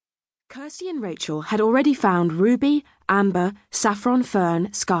Kirsty and Rachel had already found Ruby, Amber, Saffron,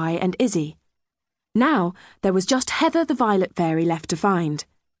 Fern, Sky and Izzy. Now there was just Heather the Violet Fairy left to find.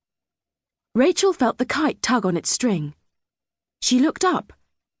 Rachel felt the kite tug on its string. She looked up.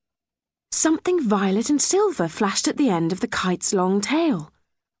 Something violet and silver flashed at the end of the kite's long tail.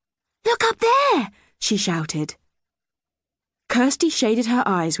 "Look up there!" she shouted. Kirsty shaded her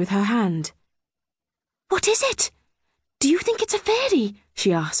eyes with her hand. "What is it? Do you think it's a fairy?"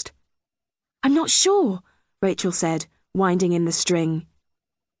 she asked. "I'm not sure," Rachel said, winding in the string.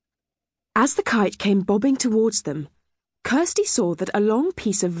 As the kite came bobbing towards them, Kirsty saw that a long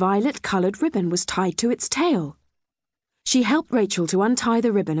piece of violet-coloured ribbon was tied to its tail. She helped Rachel to untie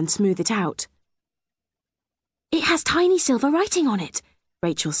the ribbon and smooth it out. "It has tiny silver writing on it,"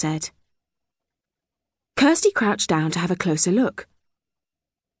 Rachel said. Kirsty crouched down to have a closer look.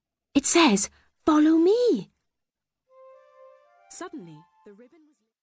 "It says, 'Follow me.'" Suddenly,